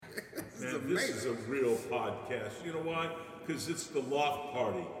this is a real podcast. You know why? Because it's the Loft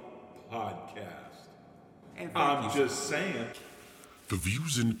Party podcast. I'm just saying. The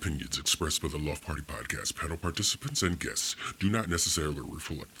views and opinions expressed by the Loft Party Podcast panel participants and guests do not necessarily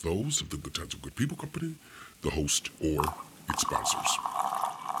reflect those of the Good Times of Good People Company, the host, or its sponsors.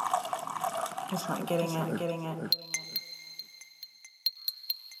 It's not getting it.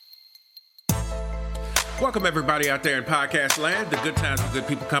 Welcome, everybody out there in podcast land. The Good Times of Good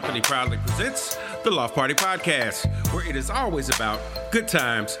People Company proudly presents the Loft Party Podcast, where it is always about good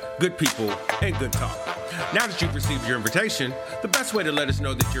times, good people, and good talk. Now that you've received your invitation, the best way to let us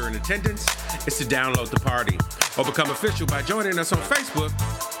know that you're in attendance is to download the party or become official by joining us on Facebook,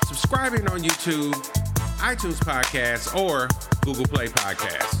 subscribing on YouTube, iTunes Podcasts, or Google Play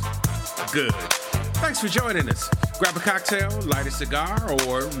Podcasts. Good. Thanks for joining us. Grab a cocktail, light a cigar,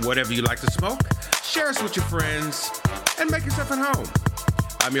 or whatever you like to smoke. Share us with your friends, and make yourself at home.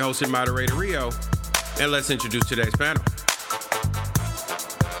 I'm your host and moderator, Rio, and let's introduce today's panel.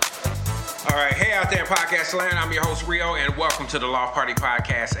 All right, hey out there in podcast land, I'm your host, Rio, and welcome to the Loft Party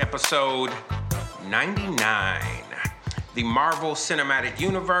Podcast, episode 99. The Marvel Cinematic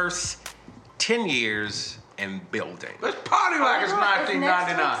Universe, 10 years and building. Let's party like it's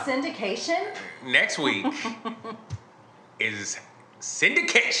 1999. Next week, syndication? Next week is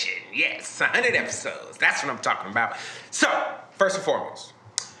syndication. Yes, 100 episodes. That's what I'm talking about. So, first and foremost,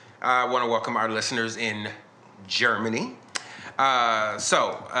 I want to welcome our listeners in Germany.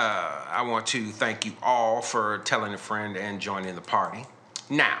 I want to thank you all for telling a friend and joining the party.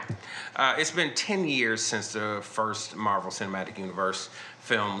 Now, it's been 10 years since the first Marvel Cinematic Universe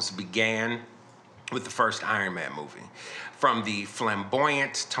films began with the first Iron Man movie. From the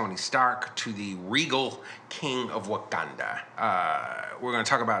flamboyant Tony Stark to the regal King of Wakanda. We're going to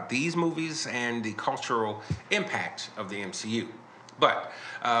talk about these movies and the cultural impact of the MCU. But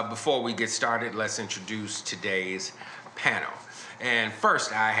before we get started, let's introduce today's panel. And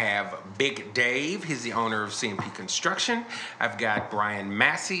first, I have Big Dave. He's the owner of CMP Construction. I've got Brian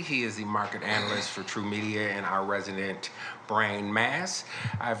Massey. He is the market analyst for True Media and our resident Brain Mass.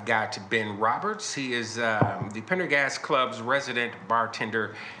 I've got Ben Roberts. He is the Pendergast Club's resident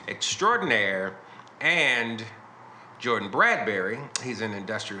bartender extraordinaire. And Jordan Bradbury. He's in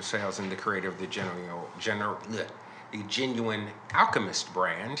industrial sales and the creator of the Genuine Alchemist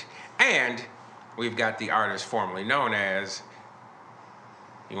brand. And we've got the artist formerly known as,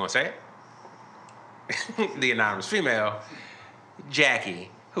 you want to say it? The anonymous female, Jackie,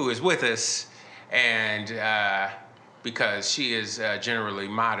 who is with us. And because she is generally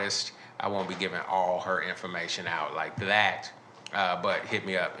modest, I won't be giving all her information out like that. But hit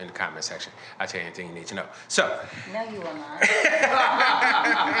me up in the comment section. I'll tell you anything you need to know. So. No, you will not.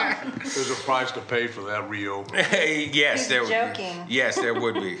 There's a price to pay for that, Rio. Yes, there would joking. be. Yes, there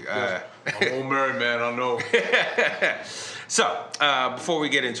would be. I'm an old married man, I know. So, before we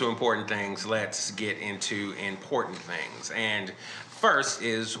get into important things, let's get into important things. And first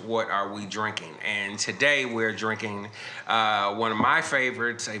is, what are we drinking? And today we're drinking one of my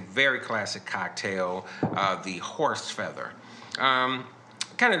favorites, a very classic cocktail, the horse feather. Kind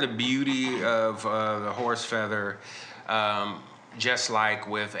of the beauty of the horse feather, just like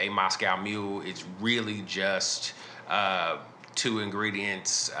with a Moscow Mule, it's really just 2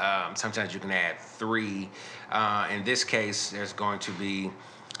 ingredients. Sometimes you can add 3. In this case, there's going to be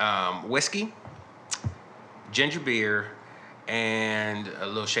whiskey, ginger beer, and a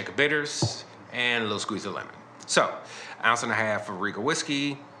little shake of bitters, and a little squeeze of lemon. So, 1.5 ounces of Riga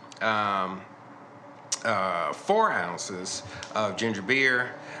whiskey, 4 ounces of ginger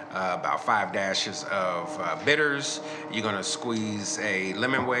beer, about 5 dashes of bitters. You're going to squeeze a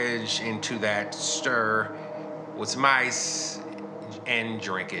lemon wedge into that, stir with some ice, and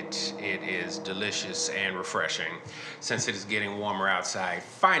drink it. It is delicious and refreshing. Since it is getting warmer outside,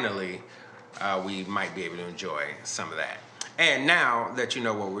 finally, we might be able to enjoy some of that. And now that you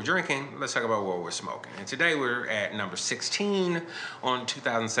know what we're drinking, let's talk about what we're smoking. And today we're at number 16 on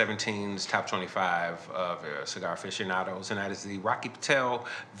 2017's Top 25 of Cigar Aficionados, and that is the Rocky Patel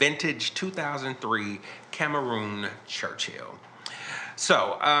Vintage 2003 Cameroon Churchill.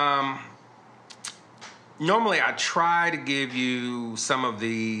 So, normally I try to give you some of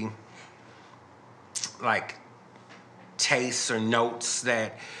the, like, tastes or notes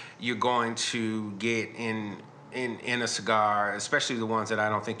that you're going to get in a cigar, especially the ones that I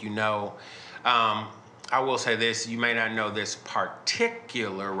don't think you know. I will say this, you may not know this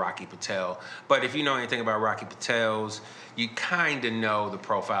particular Rocky Patel, but if you know anything about Rocky Patels, you kind of know the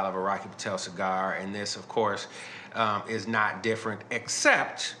profile of a Rocky Patel cigar, and this, of course, is not different,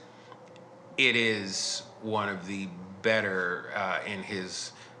 except it is one of the better in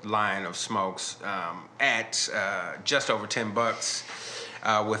his line of smokes at just over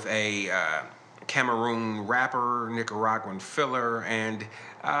 $10 with a Cameroon wrapper, Nicaraguan filler, and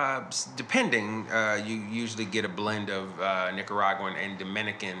depending, you usually get a blend of Nicaraguan and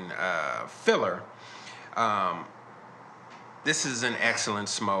Dominican filler. This is an excellent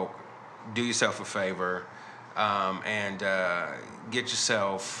smoke. Do yourself a favor and get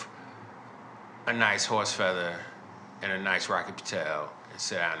yourself a nice horse feather and a nice Rocky Patel and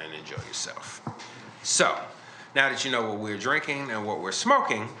sit down and enjoy yourself. So, now that you know what we're drinking and what we're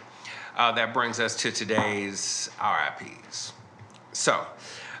smoking, that brings us to today's RIPs. So,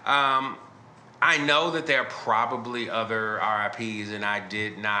 I know that there are probably other RIPs, and I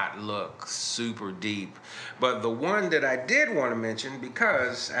did not look super deep. But the one that I did want to mention,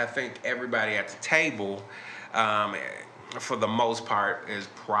 because I think everybody at the table, for the most part, is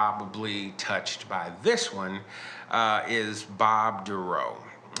probably touched by this one, is Bob Dorough.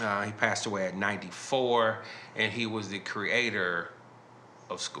 He passed away at 94, and he was the creator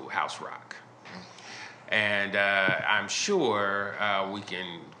of Schoolhouse Rock. And I'm sure we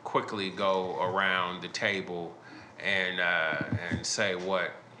can quickly go around the table and say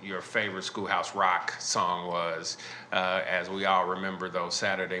what your favorite Schoolhouse Rock song was, as we all remember those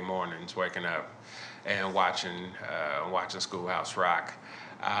Saturday mornings waking up and watching Schoolhouse Rock.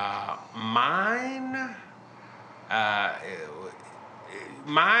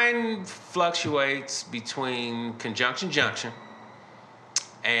 Mine fluctuates between Conjunction Junction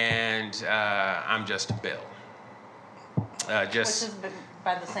and I'm Just a Bill. Which is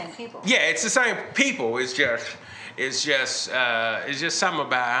by the same people. Yeah, it's the same people. It's just something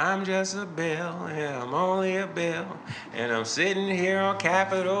about I'm just a bill, yeah, I'm only a bill, and I'm sitting here on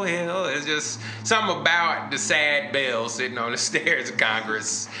Capitol Hill. It's just something about the sad bill sitting on the stairs of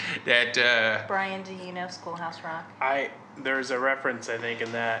Congress that. Brian, do you know Schoolhouse Rock? There's a reference, I think,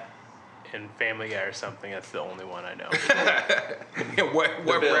 in that. In Family Guy or something, that's the only one I know. what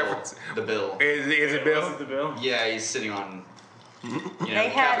reference? The Bill. Is it Bill? Was it the Bill? Yeah, he's sitting on, They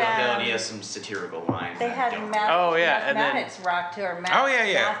had, Capitol Hill, and he has some satirical lines. They had mathematics rock too, or math,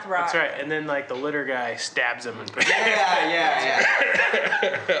 math rock. That's right. And then like the litter guy stabs him and puts Yeah.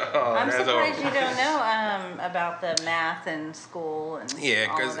 I'm surprised you don't know about the math in school and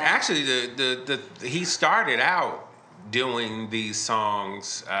Yeah, because actually the he started out doing these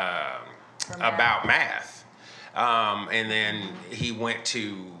songs about math. And then he went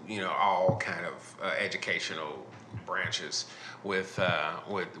to, all kind of educational branches with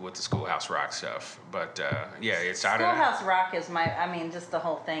the Schoolhouse Rock stuff. But it started. Schoolhouse Rock is just the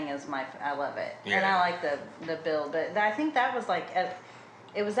whole thing is I love it. Yeah. And I like the bill, but I think that was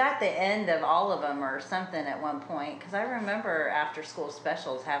it was at the end of all of them or something at one point, because I remember after school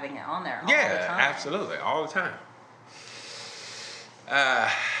specials having it on there all the time. Yeah, absolutely, all the time.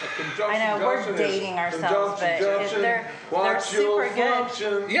 I know we're dating ourselves, but they're super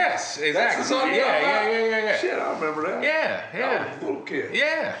good. Yes, exactly. That's the song. Yeah. Shit, I remember that. Yeah. I was a little kid.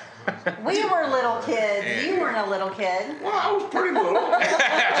 Yeah. We were little kids. Yeah. You weren't a little kid. Well, I was pretty little.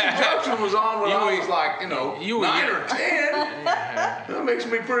 Conjunction was on when I was like, 9 or 10. That makes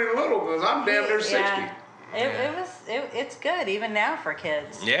me pretty little because I'm damn near 60. Yeah. It's good even now for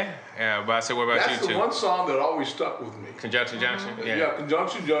kids. Yeah. But I said, what about That's you two? That's the one song that always stuck with me. Conjunction Junction? Yeah,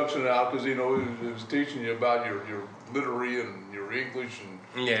 Conjunction Junction out because, it was teaching you about your literary and your English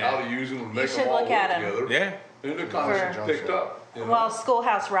and how to use them and make them all work together. Yeah. And it kind of picked up. Well,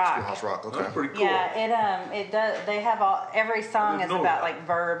 Schoolhouse Rock. Schoolhouse Rock, okay. That's pretty cool. Yeah, it does. They have every song is about like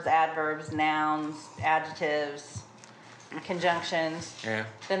verbs, adverbs, nouns, adjectives, conjunctions. Yeah.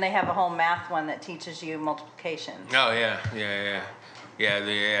 Then they have a whole math one that teaches you multiplication. Oh, yeah. Yeah,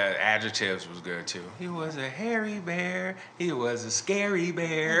 the adjectives was good too. He was a hairy bear. He was a scary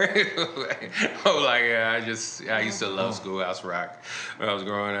bear. I used to love Schoolhouse Rock when I was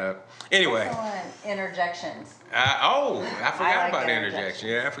growing up. Anyway. Excellent interjections. I forgot like about the interjections. interjection.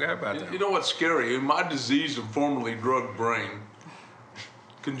 Yeah, I forgot about that. You know what's scary? In my diseased and formerly drugged brain,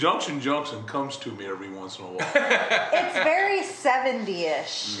 Conjunction Junction comes to me every once in a while. It's very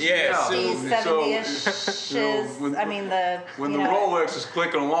 70-ish. Yeah, These 70-ish when the Rolex is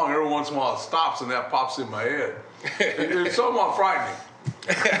clicking along, every once in a while it stops and that pops in my head. It's somewhat frightening.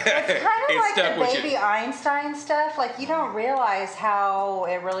 It's kind of like stuck the with Baby you. Einstein stuff. Like, you don't realize how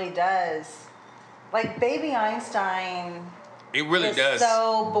it really does. Like, Baby Einstein, It really it's does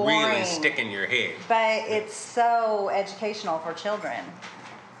so boring. really stick in your head. But it's so educational for children.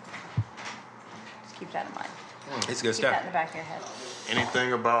 Just keep that in mind. It's good Keep that stuff. in the back of your head.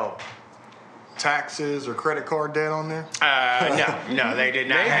 Anything about taxes or credit card debt on there? No, they did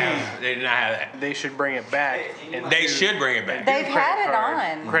not have. They did not have that. They should bring it back. They should bring it back. They've had it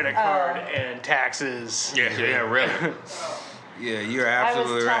on. Credit card and taxes. Yeah, really. Yeah, you're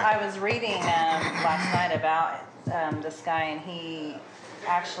absolutely right. I was reading last night about this guy, and he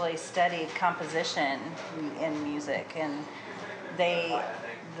actually studied composition in music, and the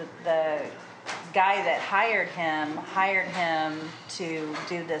guy that hired him to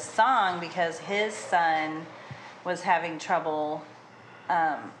do this song because his son was having trouble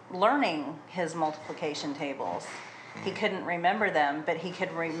learning his multiplication tables. He couldn't remember them, but he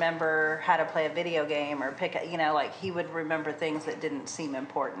could remember how to play a video game or like he would remember things that didn't seem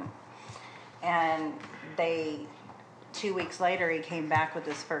important. And 2 weeks later, he came back with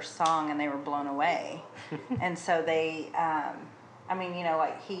his first song, and they were blown away. And so they,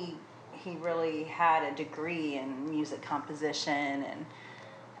 like he really had a degree in music composition,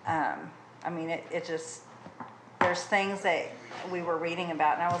 and it just, there's things that we were reading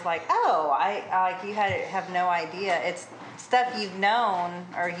about, and I was like, oh, you have no idea. It's stuff you've known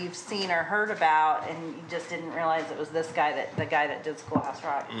or you've seen or heard about, and you just didn't realize it was the guy that did Schoolhouse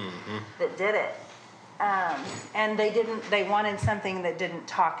Rock that did it. And they wanted something that didn't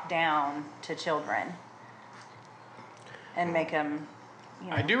talk down to children and make them,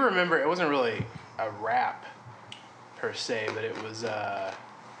 I do remember it wasn't really a rap per se, but it was, I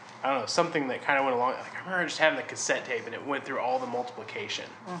don't know, something that kind of went along. Like, I remember just having the cassette tape, and it went through all the multiplication.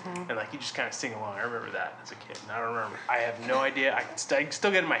 And like you just kind of sing along. I remember that as a kid. And I don't remember. I have no idea. I can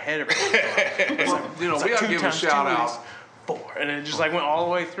still get in my head everything. We got to give a shout out. 4, and it just like went all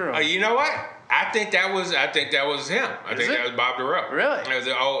the way through. You know what? I think that was him. I think that was Bob Durrell. Really? It was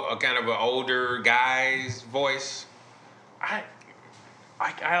a kind of an older guy's voice. I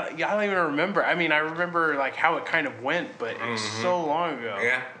don't even remember. I mean, I remember like how it kind of went, but it was so long ago.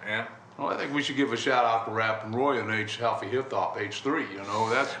 Yeah. Well, I think we should give a shout out to Rappin' Roy and Halfie Hiftop, age 3.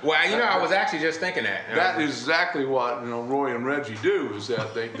 I was actually just thinking that. That is exactly what Roy and Reggie do. Is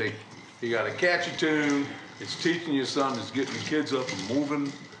that you got a catchy tune. It's teaching your son. It's getting the kids up and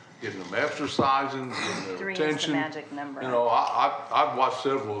moving, getting them exercising, getting their 3 attention. is the magic number. I've watched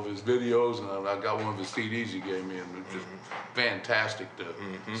several of his videos, and I've got one of his CDs he gave me, and it's just fantastic to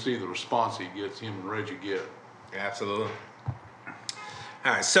see the response him and Reggie get. Absolutely.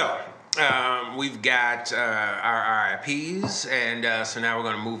 All right, so we've got our RIPs, and so now we're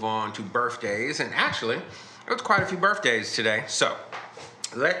going to move on to birthdays. And actually, there was quite a few birthdays today. So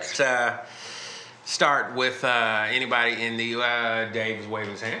let's start with anybody in the Dave's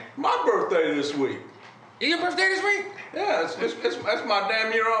waving his hand. My birthday this week. Your birthday this week? Yeah, it's my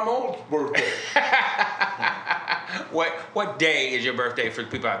damn year I'm old's birthday. What day is your birthday for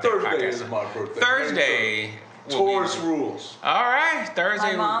people out there? Thursday is my birthday. Thursday. Taurus rules. All right,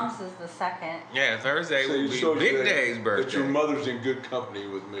 Thursday. My mom's is the 2nd. Yeah, Thursday will be Big Dave's birthday. That your mother's in good company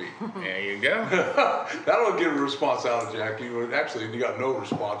with me. There you go. That'll give a response out of Jackie. Actually, you got no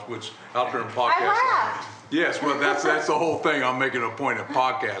response, which out there in podcast I land. Yes, well, that's the whole thing. I'm making a point of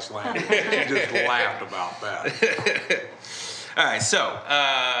podcast land. She just laughed about that. All right, so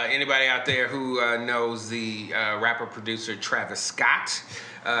anybody out there who knows the rapper-producer Travis Scott,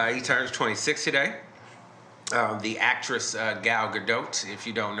 he turns 26 today. The actress Gal Gadot, if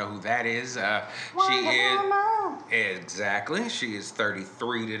you don't know who that is, she is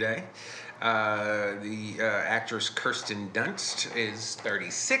 33 today. The actress Kirsten Dunst is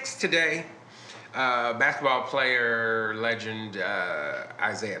 36 today. Basketball player legend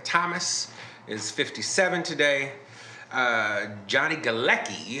Isaiah Thomas is 57 today. Johnny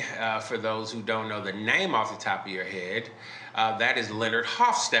Galecki, for those who don't know the name off the top of your head, that is Leonard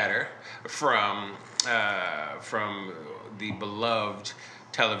Hofstadter from the beloved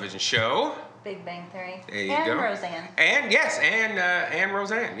television show Big Bang Theory. There you and go. Roseanne. And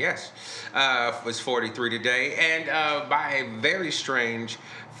Roseanne, yes. Was 43 today. And by a very strange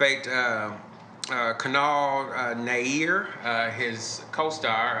fate, Kunal Nair, his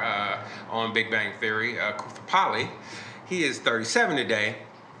co-star on Big Bang Theory, Kufapali, he is 37 today.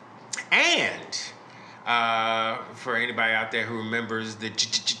 And for anybody out there who remembers the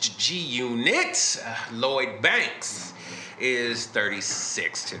G Unit, Lloyd Banks is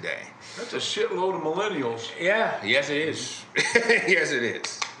 36 today. That's a shitload of millennials. Yeah, yes it is. Yes it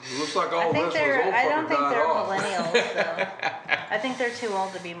is. It looks like all this was old I don't fucker think died they're off. millennials, though. I think they're too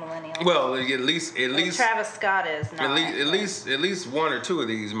old to be millennials. Well, at least Travis Scott is not. at least one or two of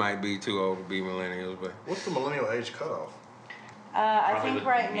these might be too old to be millennials. But What's the millennial age cutoff? I think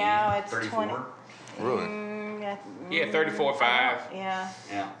right now it's 34? 20. Really? yeah, 34, 5. Yeah.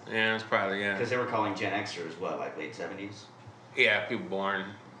 Yeah. Yeah, it's probably Because they were calling Gen Xers, what, like late 70s? Yeah, people born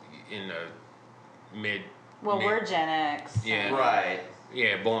in the Well, we're Gen X. So. Yeah. Right.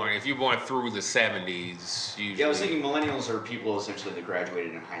 Yeah, if you're born through the 70s, usually. Yeah, I was thinking millennials are people essentially that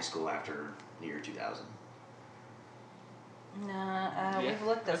graduated in high school after the year 2000. No, we've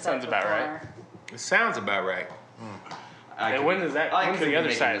looked this that sounds up about before. right. It sounds about right. And when is that? I When's could the be other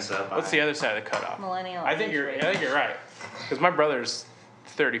making side? this up. What's the other side of the cutoff? Millennial. I think you're right. Because my brother's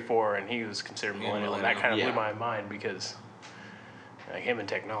 34 and he was considered millennial, and that kind of blew my mind because like him and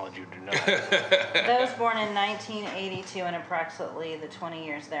technology do not. Those born in 1982 and approximately the 20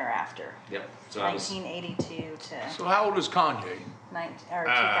 years thereafter. Yep. So 1982 to So how old is Kanye?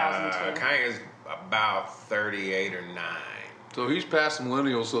 2002. Kanye's about 38 or 9. So he's past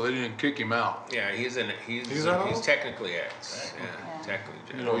millennial, so they didn't kick him out. Yeah, he's that old? technically X. Yeah,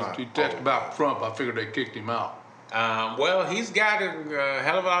 technically. You know, he talked about Trump. I figured they kicked him out. Well, he's got a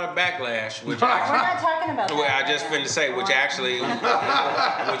hell of a lot of backlash, which We're not talking about that. well, I right just now. finna say, which actually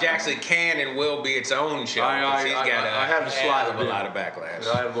can and will be its own show. 'Cause he's got I had to a slide hell of a it in. lot of backlash.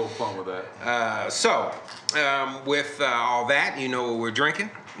 Yeah, I had a little fun with that. So, with all that, you know what we're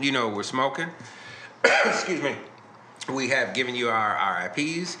drinking, you know what we're smoking. Excuse me. We have given you our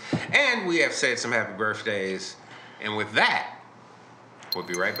RIPs, and we have said some happy birthdays. And with that, we'll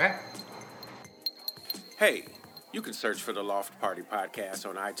be right back. Hey, you can search for the Loft Party Podcast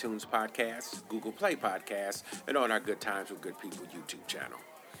on iTunes Podcasts, Google Play Podcasts, and on our Good Times with Good People YouTube channel.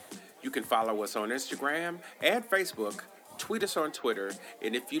 You can follow us on Instagram and Facebook, tweet us on Twitter,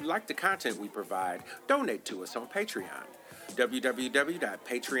 and if you like the content we provide, donate to us on Patreon.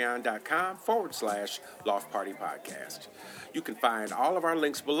 www.patreon.com/Loft Party Podcast. You can find all of our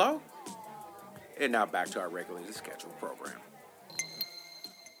links below. And now back to our regularly scheduled program.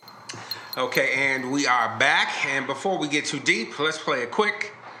 Okay, and we are back. And before we get too deep, let's play a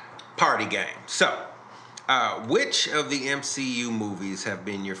quick party game. So, which of the MCU movies have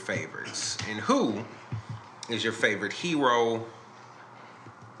been your favorites? And who is your favorite hero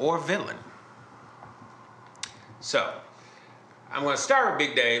or villain? So, I'm going to start with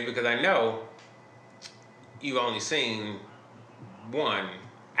Big Dave because I know you've only seen one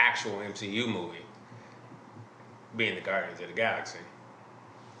actual MCU movie, being the Guardians of the Galaxy.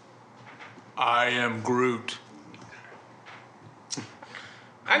 I am Groot.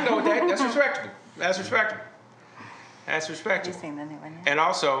 I can go with that. That's respectable. That's respectable. That's respectable. You've seen the new one, yeah? And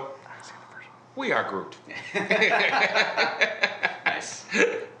also, we are Groot. nice.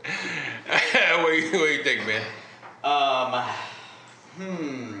 What do you think, man? I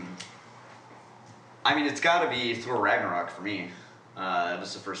mean, it's got to be Thor Ragnarok for me. That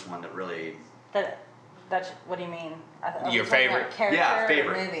was the first one that really. That's what do you mean? Your favorite? Character Yeah, or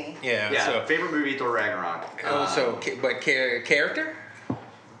favorite. movie? Yeah. Yeah, So, favorite movie, Thor Ragnarok. but character?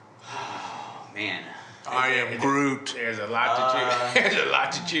 Oh, man. I am Groot. There's a lot to choose. There's a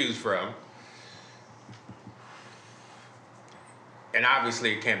lot to choose from. And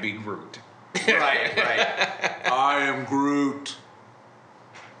obviously, it can't be Groot. Right. I am Groot.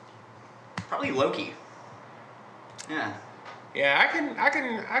 Probably Loki. Yeah. Yeah, I can A see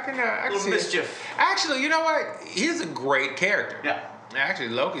little it. mischief. Actually, you know what? He's a great character. Yeah. Actually,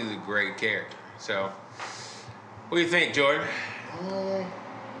 Loki's a great character. So, what do you think, Jordan?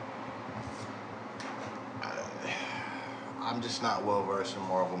 I'm just not well versed in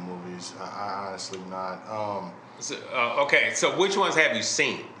Marvel movies. I honestly not. So, okay, so which ones have you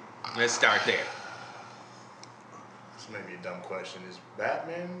seen? Let's start there. This may be a dumb question. Is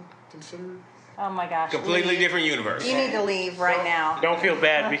Batman considered? Oh my gosh. Completely leave. different universe. You need to leave right now. Don't feel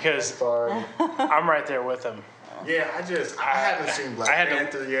bad because Sorry. I'm right there with him. Yeah, I haven't seen Black I had to-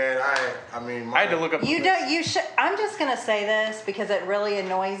 Panther yet. I mean, I had to look up. You don't. You should. I'm just gonna say this because it really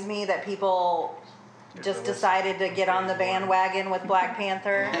annoys me that people just decided to get on the bandwagon with Black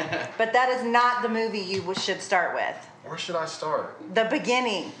Panther. But that is not the movie you should start with. Where should I start? The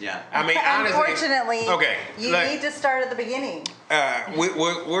beginning. Yeah. I mean, honestly. Unfortunately, Okay. you need to start at the beginning.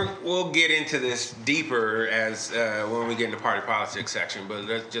 We'll get into this deeper as when we get into party politics section, but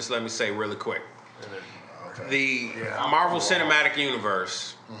let me say really quick. Okay. The Marvel Cinematic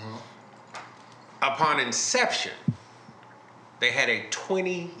Universe, upon inception, they had a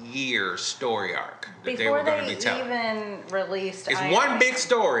 20-year story arc that they were Before going to they be telling. even released It's Iron one Man. big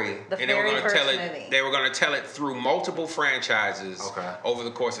story, The and they were very going to tell first it. movie. They were going to tell it through multiple franchises Okay. over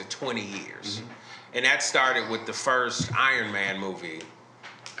the course of 20 years, and that started with the first Iron Man movie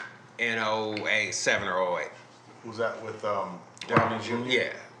in 07 or 08. Was that with Downey Jr.? Yeah.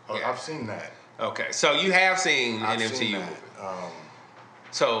 Oh, yeah. I've seen that. Okay, so you have seen I've an seen MCU that. movie.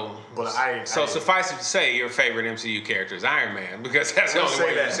 But Suffice it to say, your favorite MCU character is Iron Man because that's the Let's only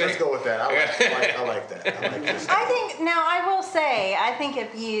say way that. you see Let's it. go with that. I like that. I like this. I think now I will say I think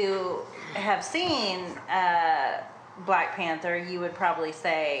if you have seen Black Panther, you would probably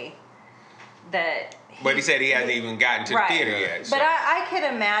say that. But he said he hasn't even gotten to the theater yet. So. But I could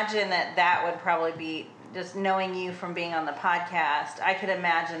imagine that would probably be, just knowing you from being on the podcast, I could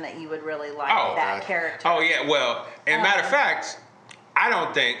imagine that you would really like that character. Oh yeah, well, as a matter of fact, I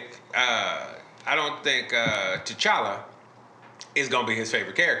don't think T'Challa is gonna be his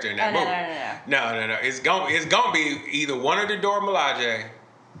favorite character in that movie. No. It's gonna be either one of the Dora Milaje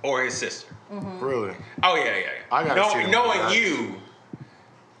or his sister. Mm-hmm. Really? Oh yeah. I gotta see them. Knowing you.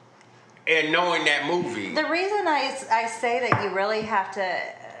 And knowing that movie. The reason I say that you really have to,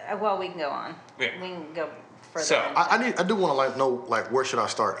 well, we can go on. Yeah. We can go further. So I do want to know where should I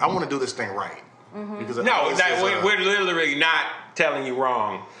start? I want to do this thing right. Mm-hmm. Because we're literally not telling you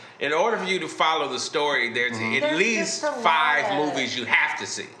wrong. In order for you to follow the story, there's at least 5 movies you have to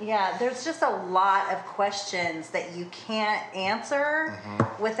see. Yeah, there's just a lot of questions that you can't answer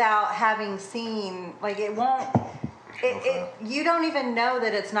without having seen. Like, it won't. You don't even know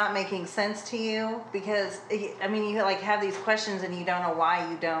that it's not making sense to you because, I mean, you have these questions and you don't know why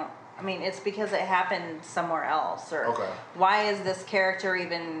you don't. I mean, it's because it happened somewhere else, or why is this character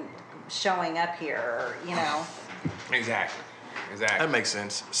even showing up here, or, Exactly. That makes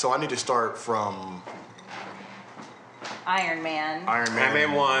sense. So I need to start from Iron Man. Iron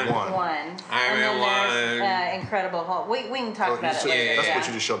Man 1. Iron Man 1. Incredible Hulk. We can talk about it later. That's what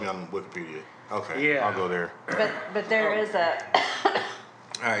you just showed me on Wikipedia. Okay, I'll go there. But there is a.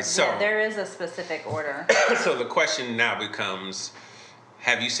 All right, so there is a specific order. So the question now becomes: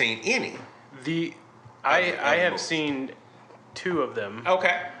 have you seen any? I have seen 2 of them.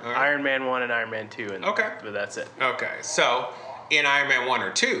 Okay. Right. Iron Man 1 and Iron Man 2. But that's it. Okay, so in Iron Man 1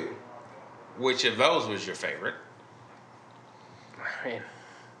 or 2, which of those was your favorite? I mean,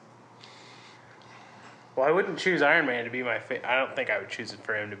 well, I wouldn't choose Iron Man to be my favorite. I don't think I would choose it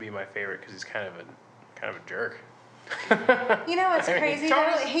for him to be my favorite because he's kind of a jerk. It's crazy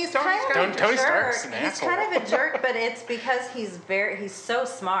though. He's kind of a Tony jerk. Stark's an He's asshole. kind of a jerk, but it's because he's so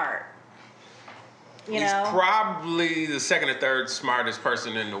smart. He's probably the second or third smartest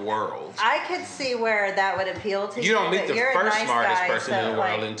person in the world. I could see where that would appeal to you. You don't meet the first smartest person in the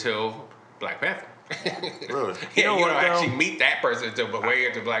world like, until Black Panther. Really? You don't actually meet that person until way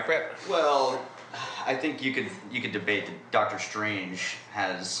into Black Panther. Well, I think you could debate that Doctor Strange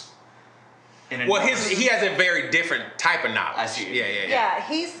has. He has a very different type of knowledge. I see. Yeah,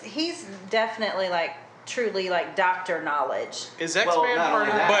 he's definitely truly doctor knowledge. Is X-Men part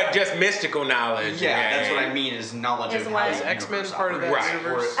of that? But just mystical knowledge. Yeah, that's what I mean is knowledge of how is X-Men part of that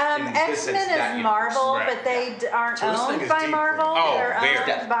universe? X-Men is Marvel, but they aren't owned by Marvel. They're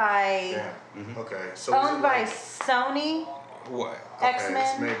owned by. Okay, so owned by Sony. What?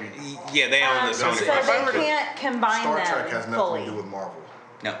 X-Men. Maybe. Yeah, they own the Sony. So they can't combine them Star Trek has nothing fully. to do with Marvel.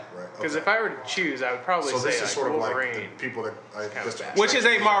 No. Because if I were to choose, I would probably say this is sort Wolverine. of like the people that which is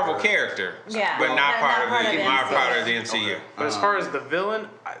a Marvel character, but not part of the MCU. Okay. But as far as the villain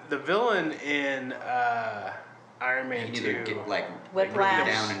in Iron Man 2, Whiplash.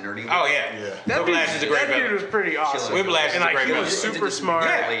 Down and nerdy. Oh yeah. Whiplash is a great villain. That dude was pretty awesome. Whiplash is a great he villain. was super smart.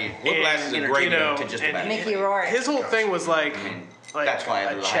 Whiplash is a great villain. And Mickey Rourke. His whole thing was like that's why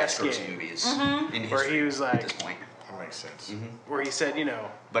I a chess game movies where he was like. At this point. Makes sense. Where he said,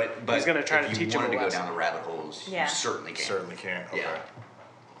 but he's going to try to teach him a lesson. If you wanted to go down the rabbit holes, you certainly can. Certainly can. Okay.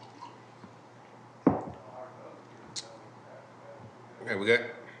 Yeah. Okay, we good?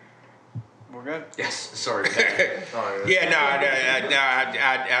 We're good. Yes. Sorry. I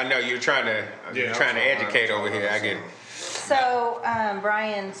know you're trying to educate over here. I get it. So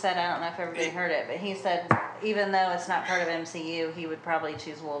Brian said, I don't know if everybody heard it, but he said even though it's not part of MCU, he would probably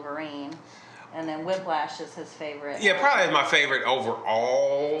choose Wolverine. And then Whiplash is his favorite. Yeah, probably is my favorite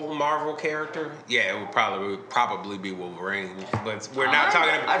overall Marvel character. Yeah, it would probably be Wolverine. But we're not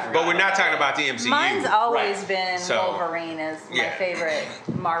talking about the MCU. Mine's always been Wolverine as my favorite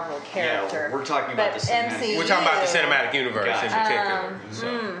Marvel character. Yeah, we're talking about the MCU. We're talking about the cinematic universe in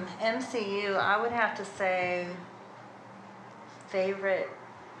particular. MCU, I would have to say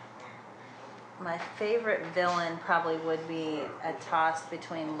my favorite villain probably would be a toss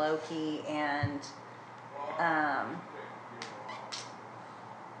between Loki and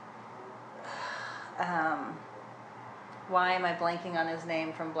why am I blanking on his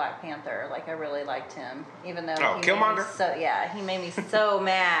name from Black Panther? I really liked him, even though Killmonger. He made me so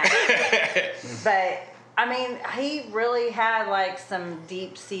mad. But I mean, he really had some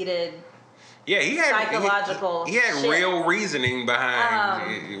deep-seated. Yeah, he had psychological. He had shit. Real reasoning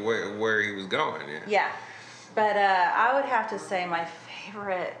behind where he was going. Yeah, but I would have to say my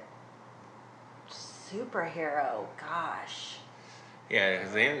favorite superhero. Gosh, Yeah,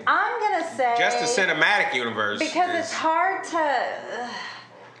 then I'm gonna say just the cinematic universe because it's hard to.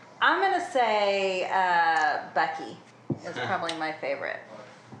 I'm gonna say Bucky is probably my favorite.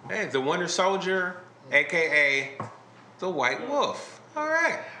 Hey, the Winter Soldier, aka the White Wolf. All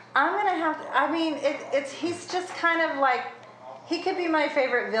right. I'm gonna have to. I mean, he's just kind of like he could be my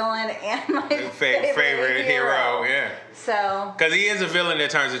favorite villain and my favorite hero. Yeah. So. Because he is a villain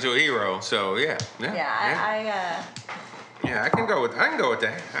that turns into a hero. So yeah. Yeah. I can go with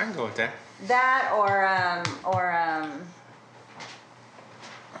that. That or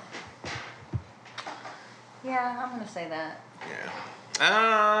yeah, I'm gonna say that.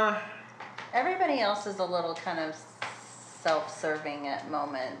 Yeah. Everybody else is a little kind of self-serving at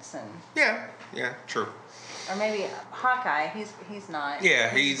moments, and yeah, true. or maybe Hawkeye. He's not.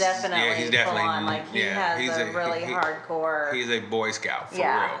 Yeah, he's definitely full on. Like he has he's a really hardcore. He's a Boy Scout for real.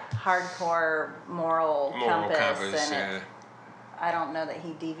 real. Hardcore moral compass, and I don't know that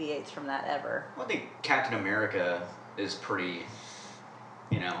he deviates from that ever. Well, I think Captain America is pretty,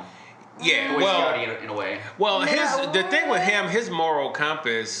 Yeah, Boy Scouty in a way. Well, the thing with him, his moral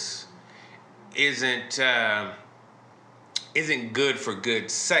compass isn't good for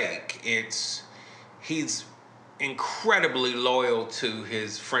good's sake. He's incredibly loyal to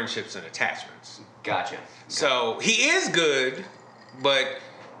his friendships and attachments. Gotcha. So he is good, but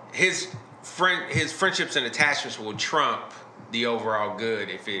his friendships and attachments will trump the overall good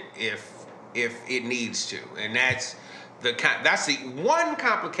if it needs to, and that's the one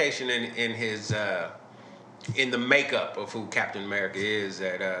complication in his in the makeup of who Captain America is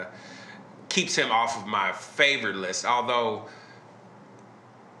that keeps him off of my favorite list. Although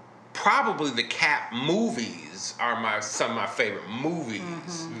probably the Cap movies are some of my favorite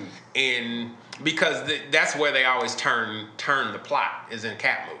movies, because that's where they always turn the plot is in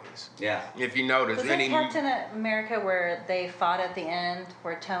Cap movies. Yeah. If you notice, Was it Captain America where they fought at the end,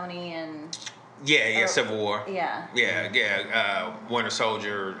 where Tony and Civil War. Yeah. Winter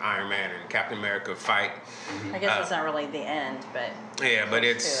Soldier, Iron Man, and Captain America fight. I guess it's not really the end, but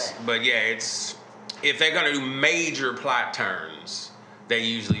it's if they're gonna do major plot turns, they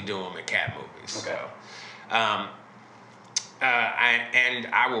usually do them in Cap movies. Okay. So,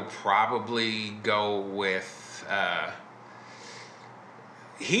 I will probably go with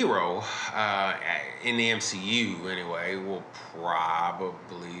hero in the MCU anyway. Will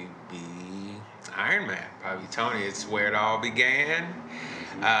probably be Iron Man, probably Tony. It's where it all began.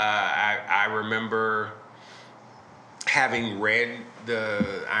 I remember having read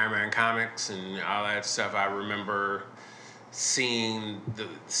the Iron Man comics and all that stuff. I remember seeing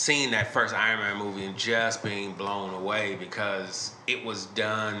that first Iron Man movie and just being blown away because it was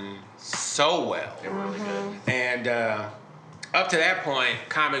done so well. It really good. And up to that point,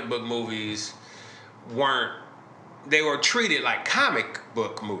 comic book movies were treated like comic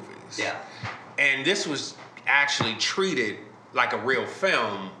book movies. Yeah. And this was actually treated like a real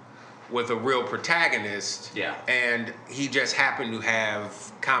film with a real protagonist. Yeah. And he just happened to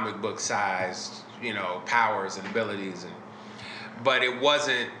have comic book sized, powers and abilities, but it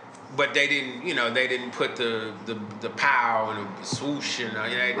wasn't. But they didn't put the pow and the swoosh and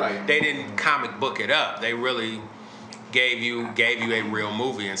Right. They didn't comic book it up. They really gave you a real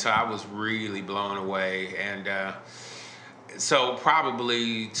movie, and so I was really blown away. And so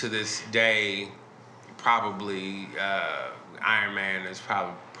probably to this day, Iron Man is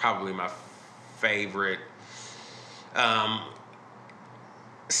probably my favorite.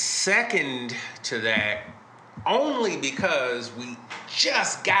 Second to that, only because we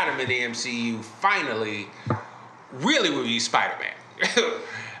just got him in the MCU finally, really would be Spider-Man.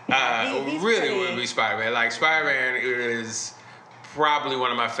 Would be Spider-Man. Like, Spider-Man is probably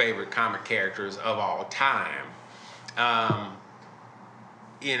one of my favorite comic characters of all time.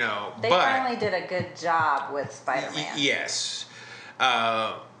 They finally did a good job with Spider-Man. Yes.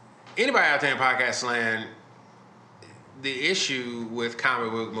 Anybody out there in podcast land, the issue with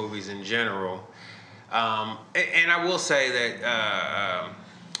comic book movies in general, and I will say that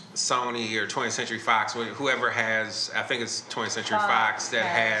Sony or 20th Century Fox, whoever has, I think it's 20th Century Fox that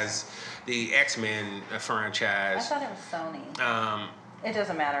has the X-Men franchise. I thought it was Sony. It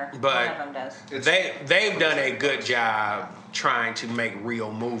doesn't matter. But one of them does. They've done a good job trying to make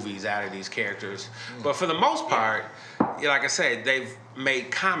real movies out of these characters. But for the most part, like I said, they've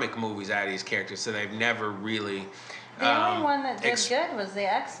made comic movies out of these characters, so they've never really... The only one that did good was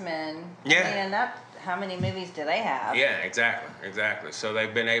the X-Men. Yeah. And how many movies do they have? Yeah, exactly. So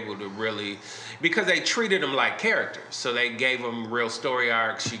they've been able to really... Because they treated them like characters. So they gave them real story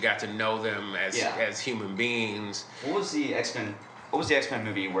arcs. You got to know them as human beings. What was the X-Men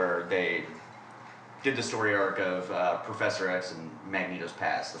movie where they did the story arc of Professor X and Magneto's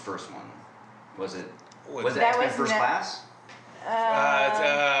past, the first one. Was it X-Men First Class?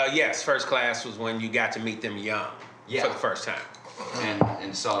 Yes, First Class was when you got to meet them young for the first time.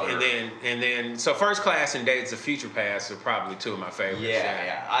 And saw her. And then so First Class and Days of Future Past are probably two of my favorites.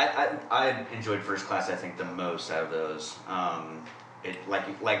 Yeah. I enjoyed First Class, I think, the most out of those. It like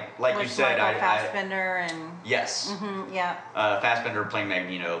you said, Fassbender and yes, yeah. Fassbender playing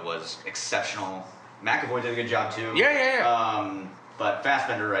Magneto was exceptional. McAvoy did a good job too. Yeah. But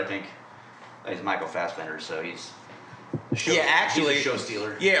Fassbender, I think, he's Michael Fassbender, so he's he's a show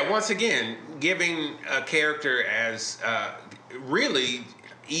stealer. Yeah, once again, giving a character as really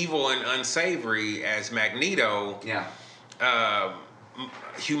evil and unsavory as Magneto. Yeah.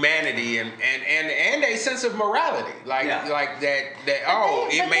 Humanity and a sense of morality, like that.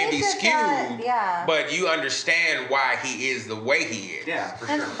 It may be skewed, but you understand why he is the way he is. Yeah, for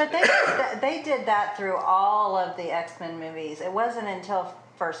sure. But they did that through all of the X-Men movies. It wasn't until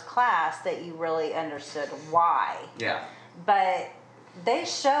First Class that you really understood why. Yeah. But they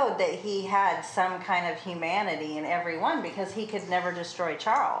showed that he had some kind of humanity in every one because he could never destroy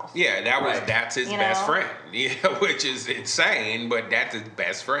Charles. Yeah, that's his best friend, which is insane, but that's his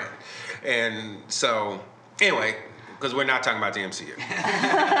best friend. And so, anyway, because we're not talking about the MCU. But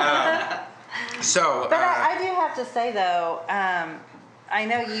I do have to say, though, I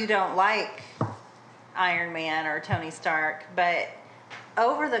know you don't like Iron Man or Tony Stark, but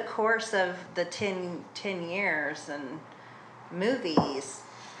over the course of the 10 years and movies,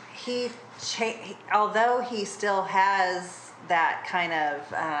 although he still has that kind of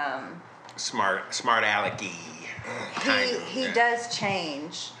smart alecky he does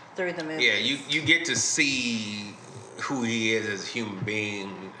change through the movies. Yeah, you get to see who he is as a human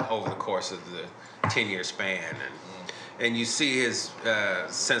being over the course of the 10-year span, and you see his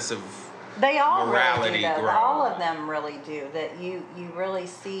sense of they all morality really do, grow. All of them really do. That you really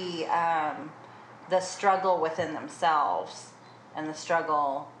see the struggle within themselves and the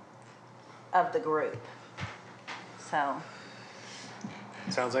struggle of the group. So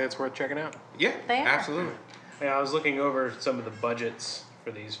sounds like it's worth checking out. Yeah, they are. Absolutely. Yeah, I was looking over some of the budgets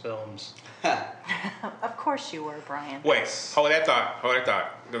for these films. Of course you were, Brian. Wait, hold that thought.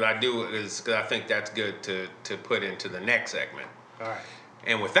 Because I think that's good to put into the next segment. All right.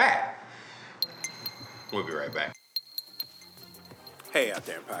 And with that, we'll be right back. Hey out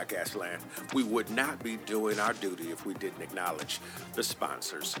there in podcast land, we would not be doing our duty if we didn't acknowledge the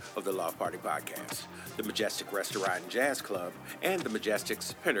sponsors of the Loft Party Podcast, the Majestic Restaurant and Jazz Club, and the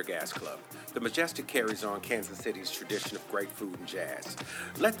Majestic's Pendergast Club. The Majestic carries on Kansas City's tradition of great food and jazz.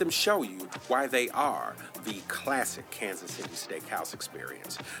 Let them show you why they are the classic Kansas City steakhouse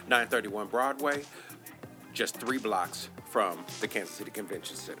experience. 931 Broadway, just 3 blocks from the Kansas City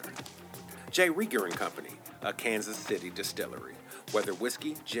Convention Center. J. Rieger & Company, a Kansas City distillery. Whether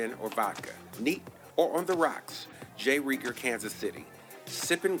whiskey, gin, or vodka, neat or on the rocks, J. Rieger, Kansas City,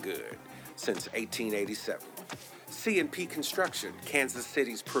 sipping good since 1887. C&P Construction, Kansas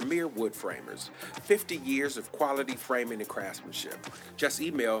City's premier wood framers. 50 years of quality framing and craftsmanship. Just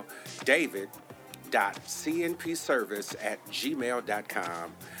email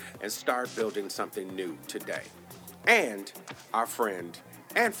david.cnpservice@gmail.com and start building something new today. And our friend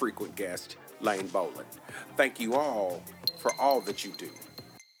and frequent guest, Lane Boland. Thank you all for all that you do.